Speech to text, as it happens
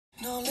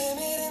No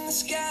limit in the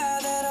sky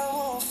that I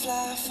won't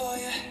fly for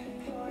you.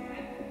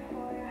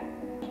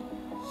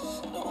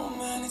 No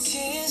amount of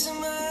tears in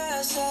my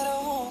eyes that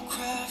I won't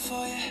cry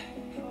for you.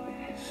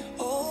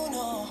 Oh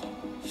no.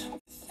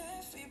 With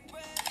every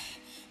breath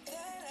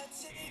that I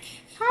take.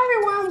 Hi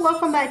everyone,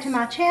 welcome back to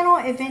my channel,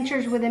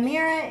 Adventures with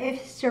Amirah.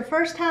 If it's your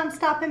first time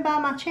stopping by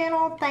my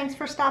channel, thanks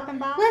for stopping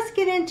by. Let's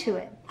get into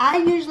it. I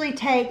usually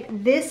take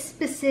this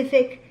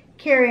specific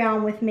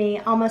carry-on with me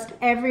almost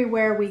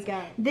everywhere we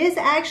go. This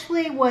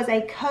actually was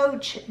a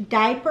Coach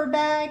diaper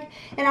bag,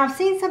 and I've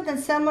seen something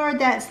similar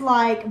that's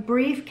like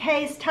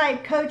briefcase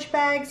type Coach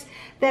bags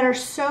that are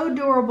so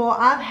durable.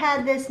 I've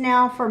had this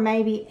now for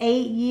maybe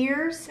 8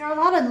 years. There are a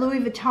lot of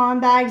Louis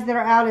Vuitton bags that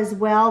are out as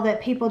well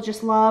that people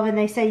just love, and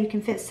they say you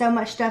can fit so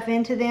much stuff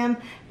into them,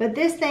 but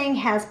this thing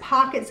has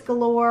pockets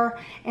galore,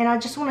 and I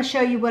just want to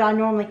show you what I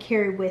normally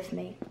carry with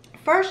me.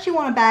 First, you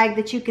want a bag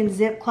that you can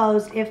zip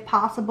close if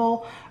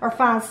possible, or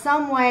find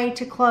some way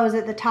to close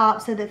at the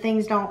top so that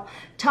things don't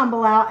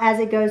tumble out as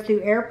it goes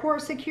through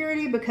airport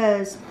security,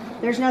 because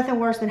there's nothing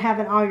worse than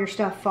having all your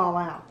stuff fall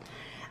out.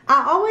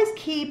 I always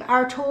keep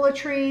our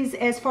toiletries,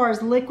 as far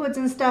as liquids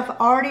and stuff,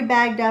 already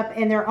bagged up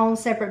in their own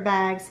separate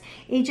bags.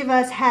 Each of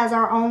us has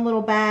our own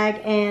little bag,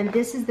 and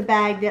this is the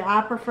bag that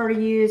I prefer to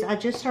use. I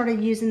just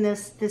started using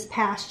this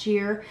past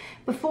year.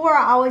 Before,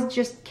 I always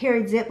just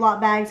carried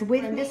Ziploc bags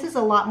with me. This is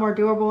a lot more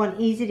durable and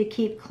easy to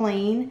keep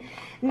clean.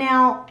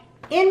 Now,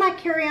 in my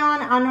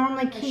carry-on, I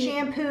normally keep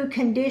shampoo,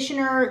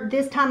 conditioner.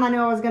 This time I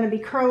know I was going to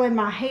be curling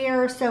my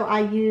hair, so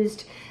I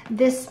used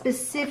this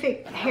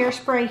specific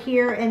hairspray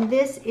here, and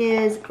this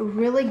is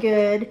really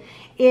good.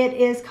 It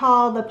is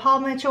called the Paul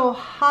Mitchell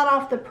Hot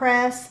Off the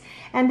Press,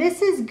 and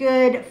this is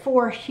good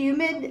for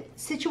humid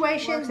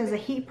situations as a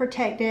heat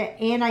protectant,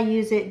 and I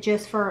use it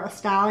just for a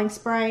styling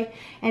spray,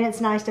 and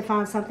it's nice to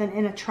find something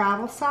in a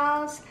travel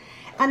size.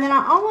 And then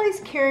I always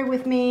carry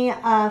with me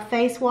a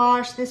face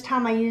wash. This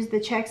time I use the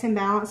Checks and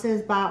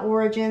Balances by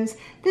Origins.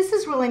 This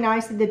is really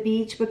nice at the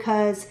beach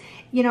because,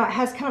 you know, it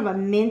has kind of a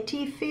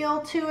minty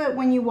feel to it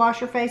when you wash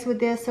your face with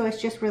this, so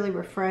it's just really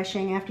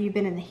refreshing after you've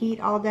been in the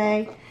heat all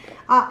day.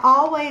 I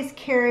always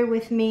carry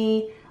with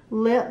me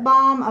lip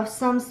balm of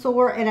some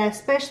sort, and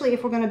especially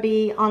if we're going to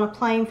be on a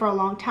plane for a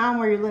long time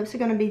where your lips are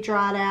going to be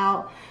dried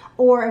out,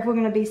 or if we're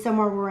going to be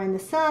somewhere where we're in the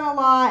sun a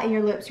lot and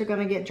your lips are going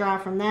to get dry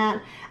from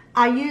that.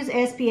 I use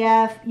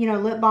SPF, you know,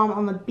 lip balm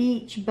on the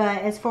beach,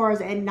 but as far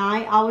as at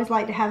night, I always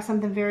like to have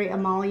something very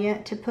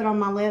emollient to put on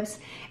my lips.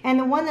 And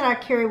the one that I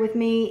carry with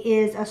me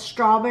is a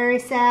strawberry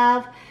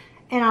salve,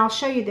 and I'll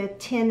show you the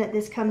tin that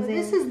this comes in.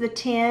 This is the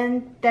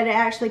tin that it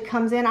actually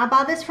comes in. I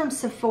buy this from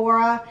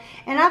Sephora,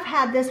 and I've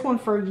had this one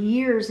for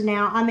years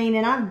now. I mean,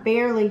 and I've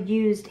barely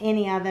used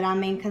any of it. I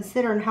mean,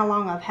 considering how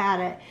long I've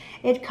had it.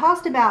 It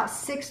cost about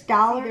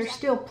 $6. There's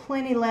still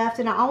plenty left,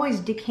 and I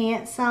always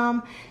decant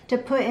some to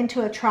put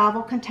into a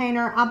travel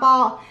container. I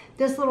bought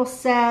this little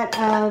set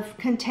of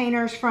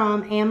containers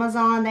from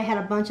Amazon. They had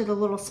a bunch of the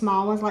little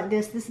small ones like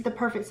this. This is the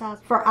perfect size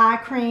for eye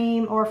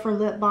cream or for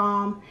lip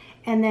balm,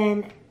 and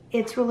then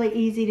it's really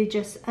easy to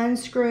just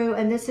unscrew,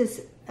 and this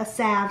is a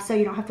salve, so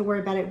you don't have to worry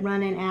about it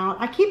running out.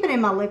 I keep it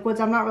in my liquids.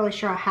 I'm not really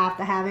sure I have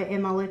to have it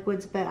in my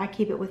liquids, but I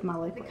keep it with my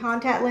liquids. The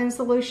contact lens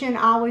solution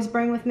I always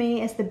bring with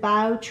me is the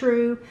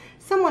BioTrue.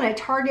 Someone at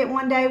Target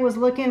one day was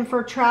looking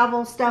for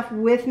travel stuff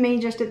with me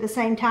just at the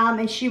same time,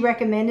 and she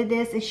recommended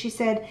this, and she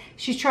said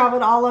she's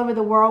traveled all over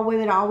the world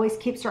with it. It always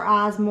keeps her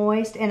eyes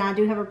moist, and I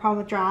do have a problem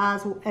with dry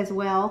eyes as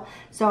well,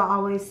 so I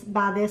always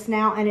buy this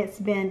now, and it's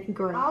been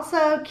great. I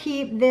also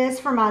keep this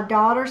for my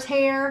daughter's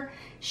hair.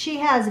 She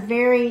has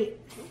very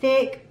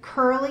thick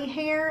curly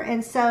hair,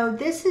 and so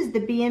this is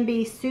the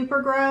B&B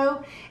Super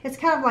Grow. It's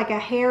kind of like a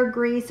hair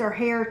grease or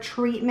hair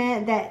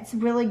treatment that's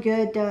really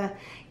good to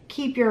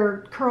keep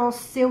your curls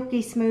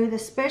silky smooth,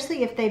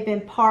 especially if they've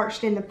been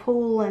parched in the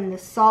pool and the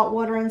salt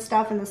water and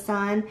stuff in the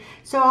sun.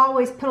 So I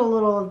always put a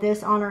little of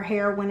this on her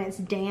hair when it's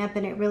damp,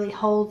 and it really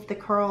holds the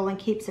curl and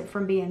keeps it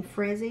from being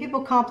frizzy.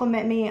 People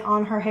compliment me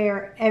on her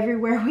hair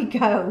everywhere we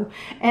go,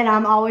 and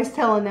I'm always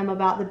telling them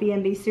about the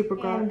B&B Super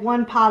Grow. And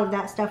one pot of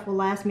that stuff will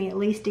last me at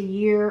least a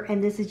year,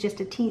 and this is just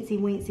a teensy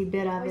weensy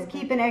bit of it. I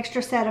keep an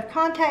extra set of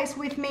contacts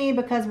with me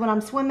because when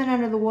I'm swimming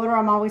under the water,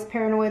 I'm always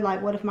paranoid,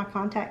 like what if my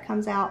contact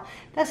comes out?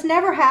 That's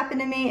never happened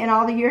to me in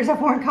all the years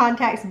I've worn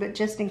contacts, but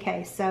just in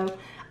case. So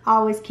I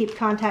always keep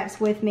contacts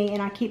with me,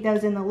 and I keep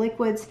those in the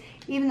liquids,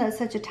 even though it's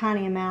such a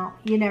tiny amount.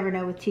 You never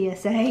know with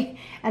TSA.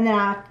 And then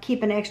I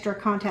keep an extra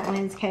contact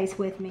lens case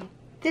with me.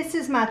 This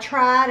is my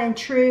tried and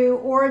true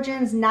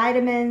Origins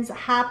Nitamins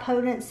High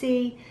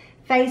Potency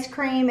face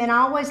cream, and I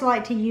always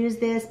like to use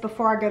this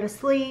before I go to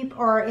sleep,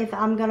 or if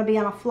I'm going to be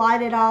on a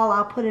flight at all,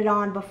 I'll put it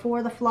on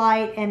before the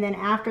flight and then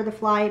after the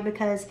flight,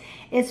 because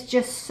it's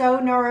just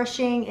so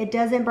nourishing. It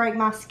doesn't break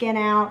my skin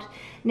out.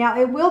 Now,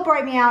 it will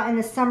break me out in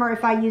the summer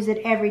if I use it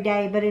every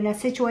day, but in a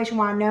situation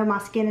where I know my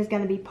skin is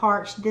going to be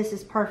parched, this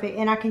is perfect,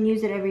 and I can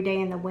use it every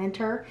day in the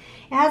winter.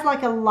 It has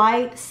like a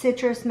light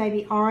citrus,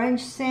 maybe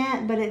orange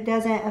scent, but it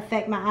doesn't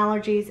affect my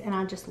allergies, and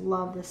I just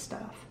love this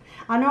stuff.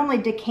 I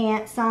normally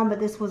decant some, but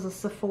this was a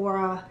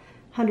Sephora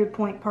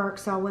 100-point perk,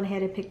 so I went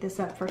ahead and picked this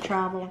up for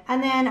travel.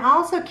 And then I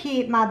also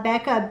keep my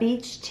Becca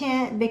beach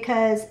tint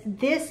because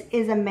this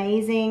is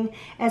amazing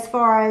as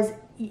far as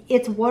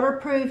it's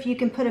waterproof. You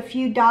can put a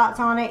few dots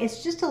on it.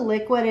 It's just a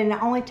liquid and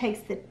it only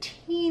takes the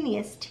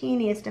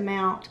teeniest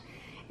amount.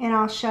 And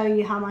I'll show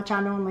you how much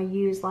I normally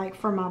use, like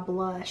for my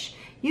blush.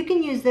 You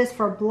can use this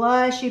for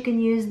blush. You can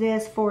use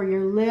this for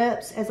your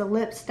lips as a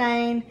lip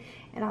stain.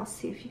 And I'll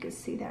see if you can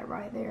see that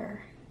right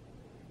there.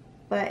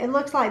 But it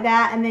looks like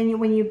that, and then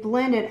when you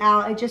blend it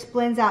out, it just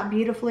blends out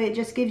beautifully. It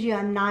just gives you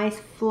a nice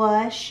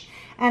flush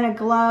and a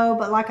glow.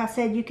 But like I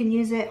said, you can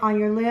use it on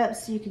your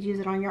lips, you could use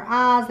it on your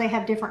eyes. They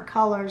have different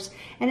colors,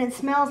 and it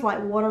smells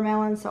like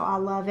watermelon, so I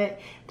love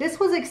it. This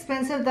was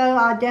expensive though.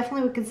 I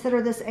definitely would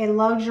consider this a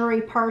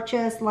luxury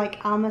purchase.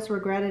 Like, I almost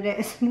regretted it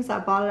as soon as I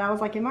bought it. I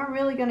was like, am I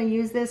really gonna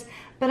use this?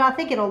 But I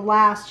think it'll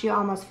last you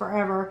almost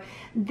forever.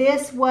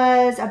 This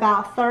was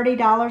about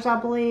 $30,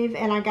 I believe,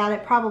 and I got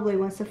it probably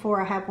when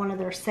Sephora had one of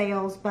their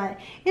sales. But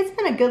it's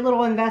been a good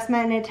little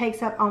investment, and it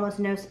takes up almost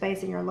no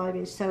space in your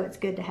luggage, so it's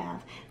good to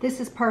have. This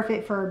is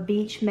perfect for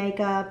beach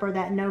makeup or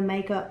that no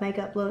makeup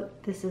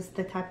look. This is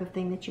the type of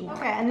thing that you want.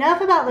 Okay,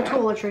 enough about the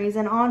toiletries,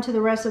 and on to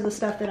the rest of the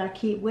stuff that I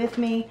keep with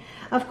me.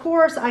 Of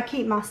course, I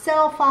keep my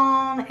cell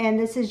phone, and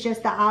this is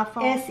just the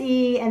iPhone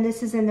SE, and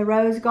this is in the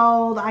rose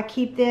gold. I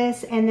keep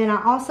this, and then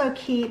I also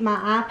keep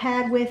my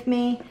iPad with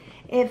me.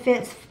 It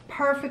fits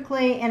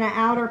perfectly in an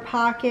outer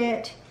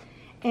pocket,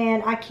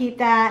 and I keep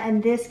that in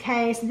this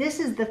case.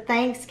 This is the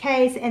Thanks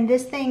case, and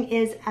this thing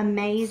is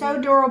amazing.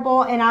 So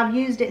durable, and I've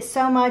used it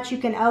so much. You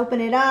can open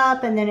it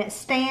up, and then it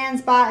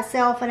stands by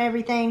itself and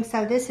everything,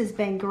 so this has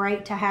been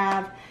great to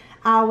have.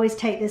 I always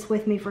take this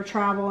with me for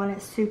travel, and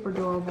it's super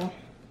durable.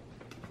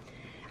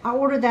 I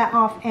ordered that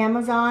off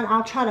Amazon.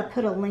 I'll try to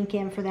put a link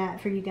in for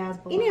that for you guys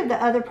below. Any of the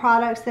other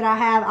products that I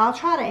have, I'll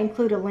try to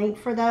include a link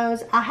for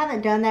those. I haven't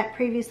done that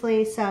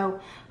previously, so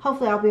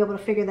hopefully I'll be able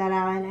to figure that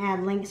out and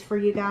add links for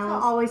you guys. I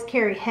always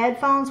carry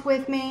headphones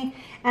with me,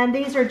 and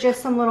these are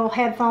just some little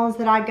headphones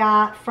that I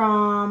got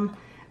from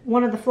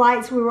one of the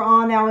flights we were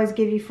on. They always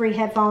give you free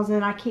headphones,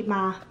 and I keep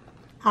my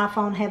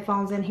iPhone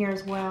headphones in here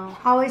as well.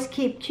 I always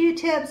keep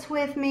Q-tips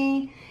with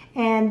me.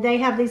 And they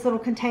have these little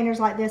containers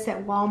like this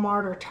at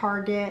Walmart or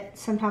Target.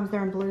 Sometimes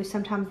they're in blue,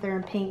 sometimes they're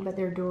in pink, but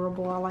they're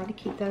durable. I like to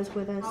keep those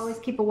with us. I always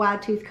keep a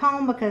wide tooth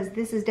comb because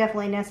this is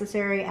definitely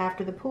necessary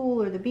after the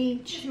pool or the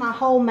beach. My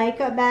whole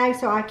makeup bag,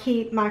 so I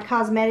keep my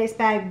cosmetics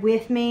bag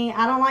with me.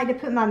 I don't like to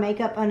put my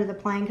makeup under the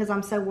plane because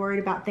I'm so worried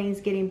about things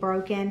getting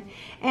broken.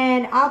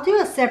 And I'll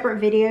do a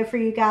separate video for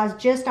you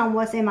guys just on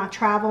what's in my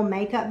travel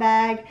makeup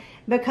bag,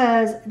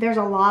 because there's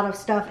a lot of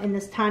stuff in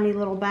this tiny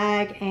little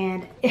bag,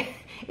 and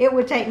it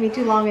would take me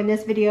too long in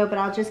this video, but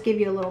I'll just give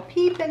you a little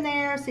peep in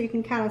there so you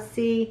can kind of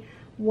see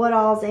what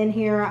all's in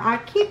here. I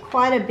keep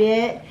quite a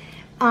bit,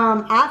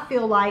 I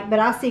feel like, but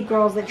I see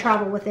girls that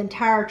travel with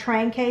entire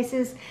train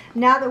cases.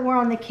 Now that we're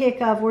on the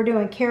kick of we're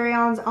doing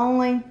carry-ons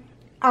only,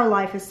 our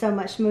life is so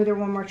much smoother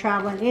when we're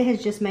traveling. It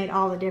has just made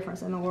all the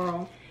difference in the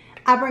world.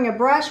 I bring a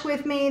brush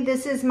with me.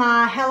 This is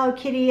my Hello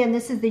Kitty, and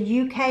this is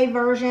the UK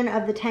version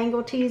of the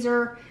Tangle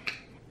Teaser,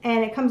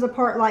 and it comes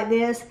apart like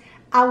this.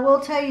 I will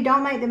tell you,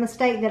 don't make the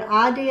mistake that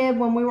I did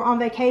when we were on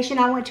vacation.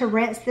 I went to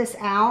rinse this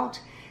out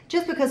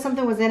just because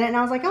something was in it, and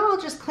I was like, oh,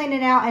 I'll just clean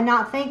it out, and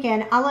not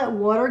thinking, I let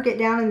water get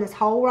down in this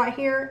hole right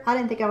here. I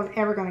didn't think I was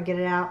ever going to get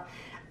it out.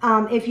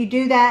 If you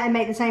do that and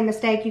make the same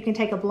mistake, you can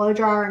take a blow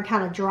dryer and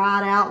kind of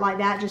dry it out like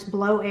that, just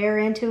blow air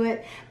into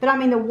it. But I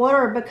mean, the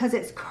water, because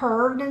it's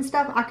curved and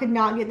stuff, I could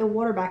not get the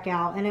water back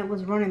out, and it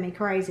was running me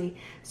crazy.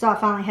 So I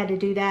finally had to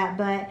do that.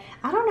 But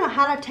I don't know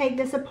how to take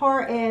this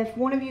apart. If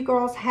one of you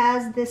girls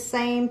has this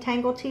same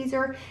Tangle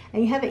Teaser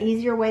and you have an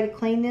easier way to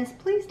clean this,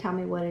 please tell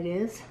me what it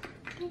is.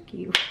 Thank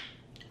you.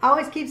 I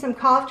always keep some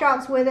cough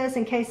drops with us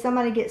in case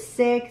somebody gets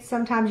sick.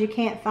 Sometimes you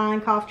can't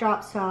find cough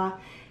drops, so I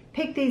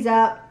picked these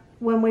up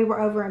when we were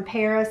over in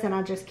Paris, and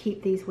I just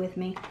keep these with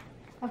me.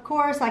 Of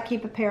course, I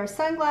keep a pair of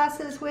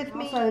sunglasses with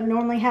me. I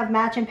normally have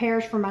matching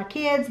pairs for my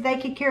kids. They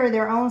could carry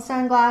their own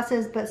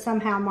sunglasses, but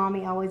somehow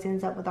mommy always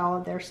ends up with all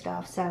of their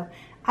stuff. So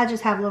I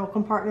just have little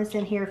compartments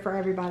in here for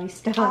everybody's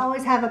stuff. I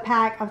always have a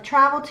pack of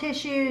travel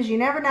tissues. You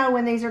never know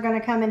when these are going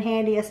to come in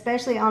handy,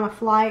 especially on a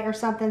flight or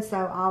something, so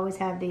I always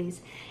have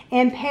these.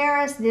 In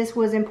Paris, this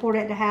was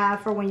important to have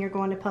for when you're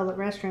going to public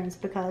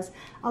restrooms, because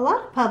a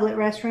lot of public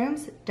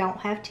restrooms don't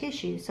have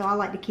tissues, so I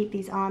like to keep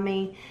these on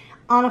me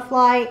on a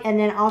flight. And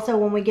then also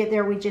when we get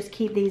there, we just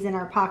keep these in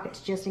our pockets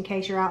just in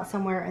case you're out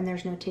somewhere and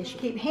there's no tissue.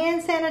 Keep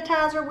hand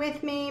sanitizer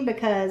with me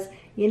because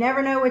you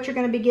never know what you're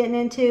going to be getting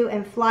into,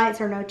 and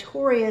flights are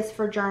notorious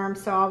for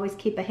germs, so I always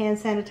keep a hand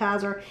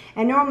sanitizer.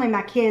 And normally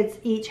my kids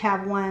each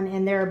have one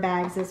in their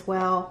bags as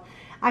well.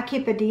 I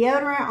keep a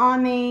deodorant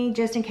on me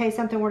just in case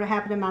something were to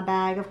happen in my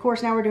bag. Of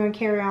course, now we're doing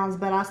carry-ons,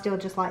 but I still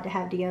just like to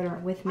have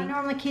deodorant with me. I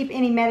normally keep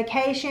any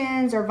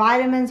medications or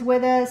vitamins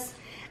with us.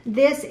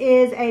 This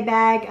is a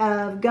bag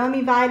of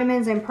gummy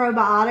vitamins and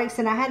probiotics,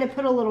 and I had to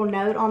put a little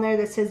note on there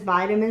that says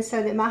vitamins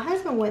so that my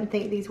husband wouldn't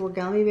think these were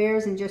gummy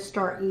bears and just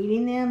start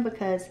eating them,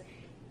 because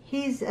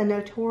he's a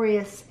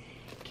notorious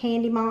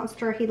candy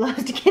monster. He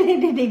loves to get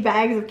into the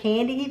bags of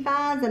candy he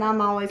finds, and I'm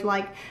always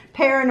like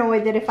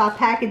paranoid that if I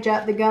package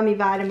up the gummy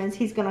vitamins,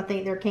 he's gonna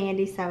think they're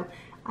candy. So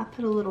I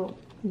put a little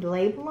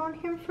label on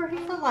him for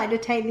him. I like to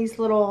take these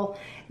little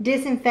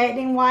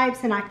disinfecting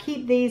wipes, and I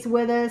keep these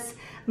with us.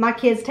 My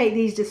kids take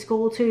these to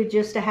school too,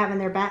 just to have in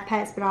their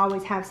backpacks, but I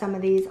always have some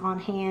of these on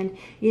hand.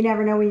 You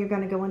never know when you're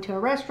going to go into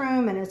a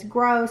restroom and it's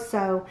gross,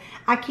 so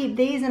I keep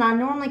these. And I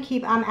normally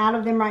keep, I'm out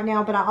of them right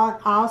now, but I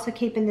also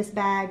keep in this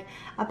bag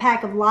a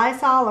pack of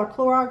Lysol or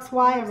Clorox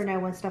wipes. You never know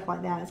when stuff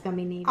like that is going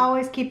to be needed. I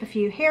always keep a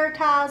few hair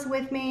ties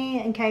with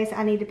me in case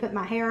I need to put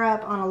my hair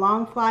up on a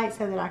long flight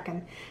so that I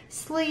can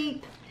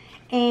sleep.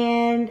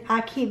 And I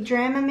keep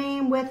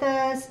Dramamine with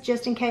us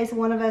just in case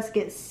one of us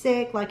gets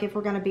sick, like if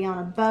we're going to be on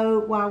a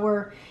boat while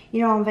we're,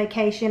 you know, on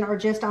vacation, or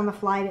just on the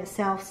flight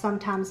itself.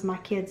 Sometimes my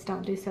kids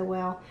don't do so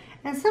well.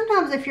 And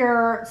sometimes if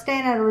you're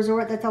staying at a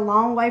resort that's a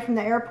long way from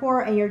the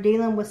airport and you're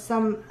dealing with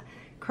some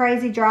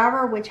crazy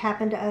driver, which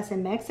happened to us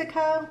in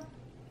Mexico,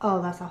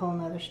 oh, that's a whole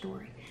nother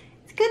story.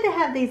 It's good to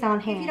have these on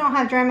hand. If you don't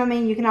have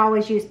Dramamine, you can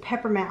always use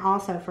peppermint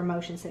also for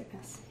motion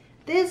sickness.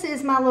 This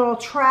is my little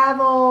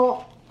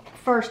travel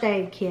first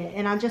aid kit,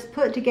 and I just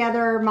put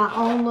together my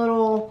own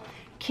little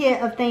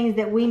kit of things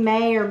that we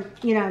may or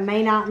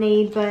may not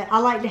need, but I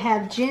like to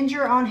have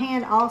ginger on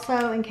hand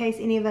also in case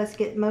any of us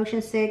get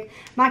motion sick.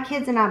 My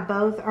kids and I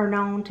both are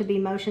known to be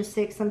motion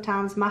sick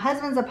sometimes. My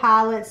husband's a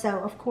pilot, so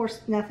of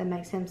course nothing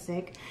makes him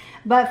sick,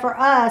 but for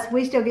us,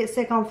 we still get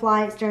sick on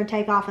flights during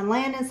takeoff and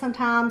landing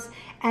sometimes.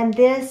 And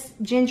this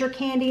ginger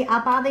candy,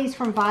 I buy these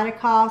from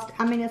Vitacost.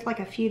 I mean, it's like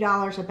a few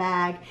dollars a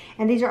bag.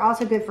 And these are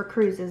also good for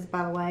cruises,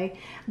 by the way.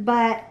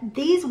 But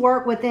these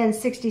work within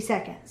 60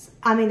 seconds.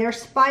 I mean, they're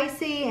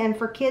spicy, and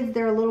for kids,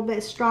 they're a little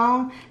bit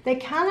strong. They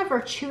kind of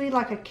are chewy,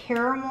 like a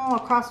caramel, a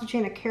cross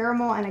between a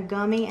caramel and a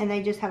gummy, and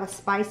they just have a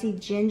spicy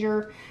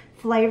ginger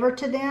flavor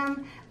to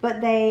them. But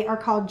they are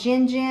called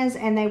Gin-Gins,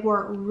 and they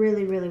work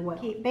really, really well.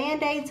 Keep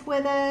Band-Aids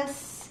with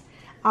us.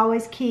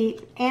 Always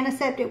keep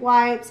antiseptic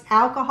wipes,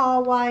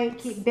 alcohol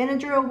wipes, keep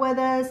Benadryl with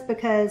us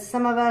because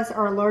some of us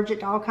are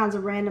allergic to all kinds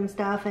of random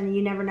stuff, and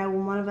you never know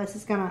when one of us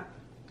is gonna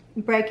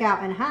break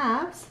out in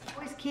hives.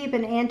 Always keep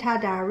an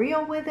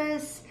anti-diarrheal with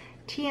us.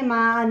 TMI,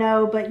 I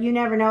know, but you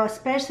never know,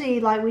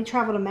 especially like we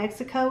travel to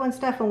Mexico and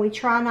stuff, and we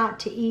try not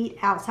to eat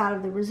outside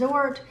of the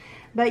resort,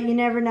 but you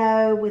never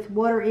know with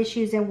water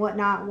issues and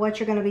whatnot what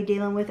you're going to be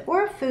dealing with,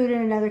 or if food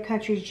in another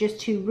country is just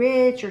too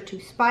rich or too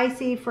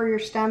spicy for your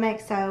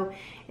stomach. So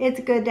it's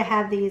good to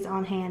have these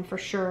on hand for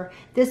sure.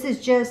 This is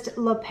just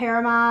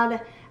loperamide.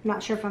 I'm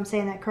not sure if I'm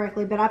saying that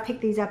correctly, but I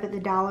picked these up at the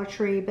Dollar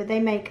Tree, but they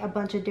make a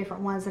bunch of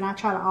different ones, and I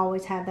try to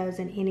always have those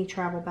in any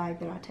travel bag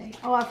that I take.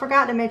 Oh, I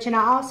forgot to mention,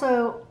 I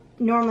also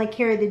normally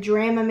carry the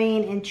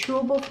Dramamine and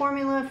chewable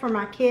formula for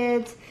my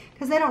kids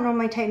because they don't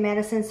normally take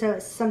medicine, so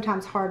it's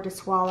sometimes hard to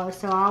swallow,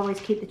 so I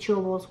always keep the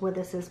chewables with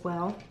us as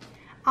well.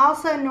 I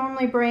also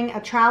normally bring a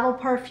travel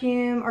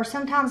perfume, or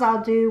sometimes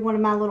I'll do one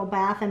of my little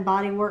Bath and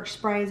Body Works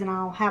sprays, and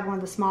I'll have one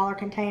of the smaller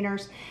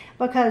containers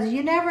because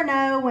you never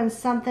know when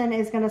something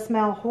is going to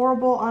smell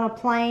horrible on a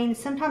plane.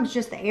 Sometimes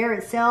just the air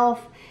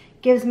itself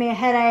gives me a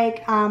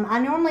headache. I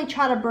normally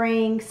try to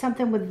bring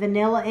something with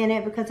vanilla in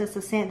it because it's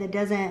a scent that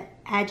doesn't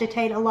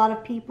agitate a lot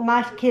of people.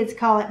 My kids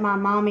call it my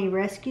mommy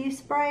rescue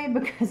spray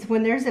because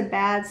when there's a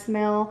bad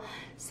smell,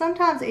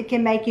 sometimes it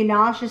can make you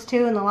nauseous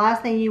too, and the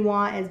last thing you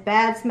want is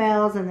bad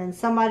smells and then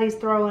somebody's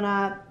throwing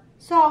up.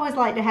 So I always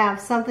like to have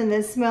something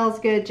that smells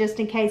good just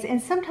in case. And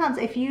sometimes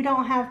if you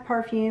don't have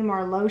perfume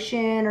or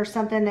lotion or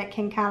something that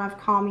can kind of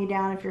calm you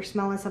down if you're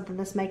smelling something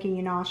that's making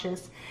you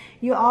nauseous,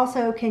 you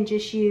also can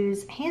just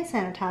use hand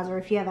sanitizer.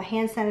 If you have a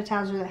hand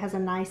sanitizer that has a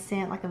nice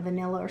scent like a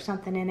vanilla or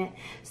something in it,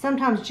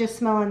 sometimes just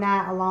smelling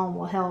that alone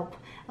will help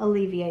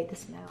alleviate the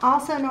smell. I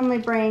also normally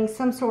bring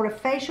some sort of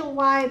facial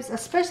wipes,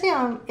 especially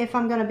if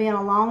I'm going to be on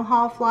a long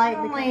haul flight.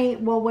 I normally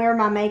will wear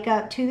my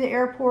makeup to the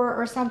airport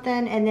or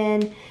something, and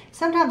then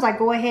sometimes I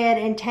go ahead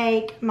and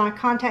take my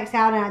contacts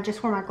out and I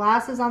just wear my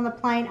glasses on the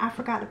plane. I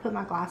forgot to put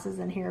my glasses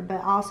in here, but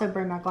I also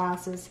bring my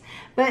glasses.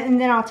 And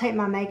then I'll take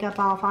my makeup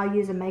off. I'll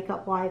use a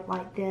makeup wipe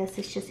like this.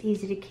 It's just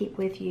easy to keep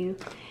with you.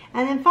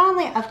 And then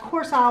finally, of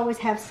course, I always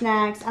have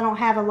snacks. I don't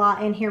have a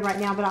lot in here right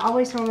now, but I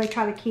always normally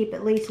try to keep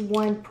at least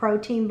one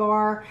protein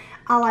bar.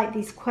 I like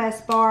these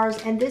Quest bars,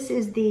 and this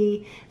is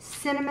the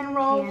cinnamon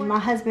roll. And my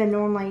husband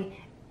normally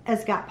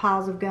has got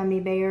piles of gummy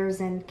bears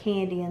and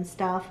candy and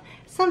stuff.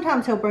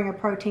 Sometimes he'll bring a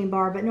protein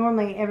bar, but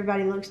normally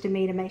everybody looks to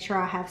me to make sure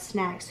I have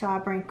snacks, so I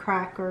bring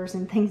crackers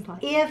and things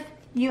like that. If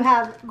you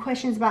have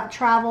questions about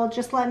travel,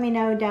 just let me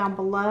know down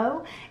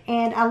below,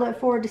 and I look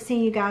forward to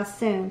seeing you guys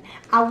soon.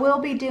 I will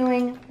be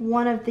doing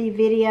one of the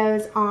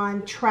videos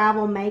on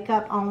travel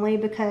makeup only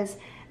because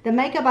the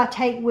makeup I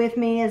take with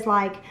me is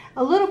like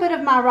a little bit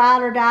of my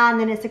ride or die, and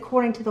then it's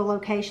according to the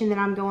location that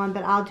I'm going,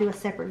 but I'll do a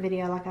separate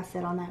video, like I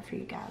said, on that for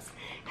you guys.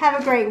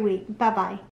 Have a great week. Bye-bye.